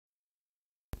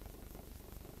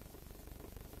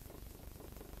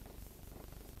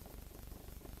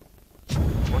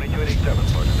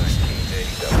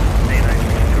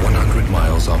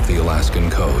miles off the Alaskan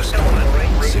coast,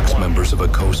 6 members of a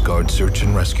Coast Guard search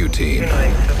and rescue team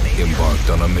embarked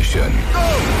on a mission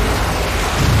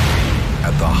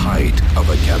at the height of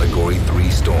a Category 3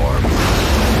 storm.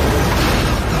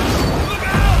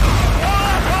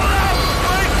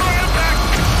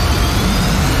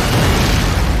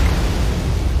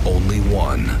 Only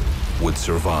one would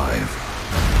survive.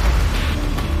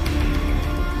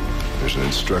 There's an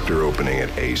instructor opening at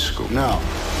A school. No,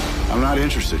 I'm not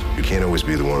interested. You can't always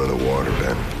be the one in the water,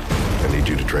 Ben. I need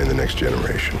you to train the next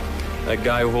generation. That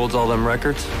guy who holds all them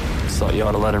records? Thought you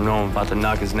ought to let him know I'm about to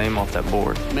knock his name off that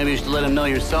board. Maybe you should let him know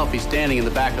yourself. He's standing in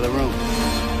the back of the room.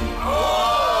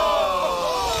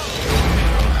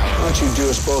 Why don't you do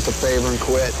us both a favor and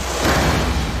quit?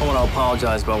 I want to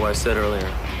apologize about what I said earlier.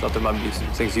 Thought there might be some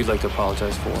things you'd like to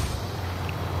apologize for.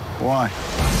 Why?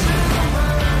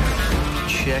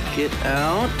 Check it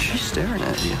out. She's staring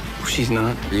at you. She's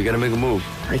not. You gotta make a move.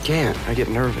 I can't. I get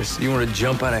nervous. You want to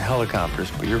jump out of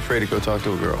helicopters, but you're afraid to go talk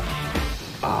to a girl.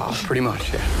 Pretty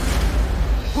much, yeah.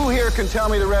 Who here can tell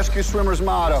me the rescue swimmer's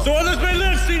motto? So others may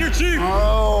live, Senior Chief!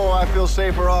 Oh, I feel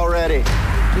safer already.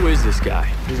 Who is this guy?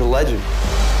 He's a legend.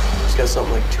 He's got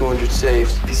something like 200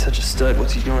 saves. He's such a stud.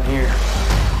 What's he doing here?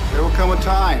 There will come a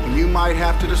time when you might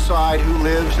have to decide who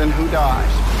lives and who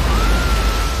dies.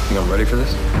 You all ready for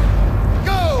this?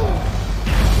 Go!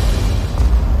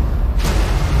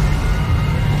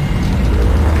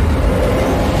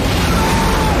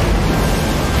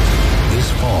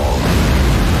 This fall,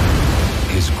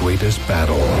 his greatest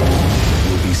battle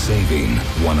will be saving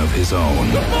one of his own.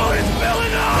 The boat is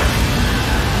filling up!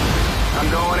 I'm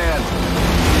going in.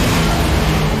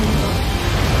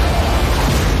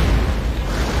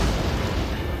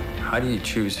 How do you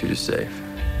choose who to save?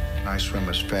 I swim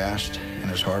as fast and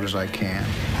as hard as I can,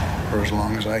 for as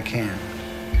long as I can.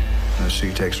 And the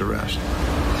sea takes the rest.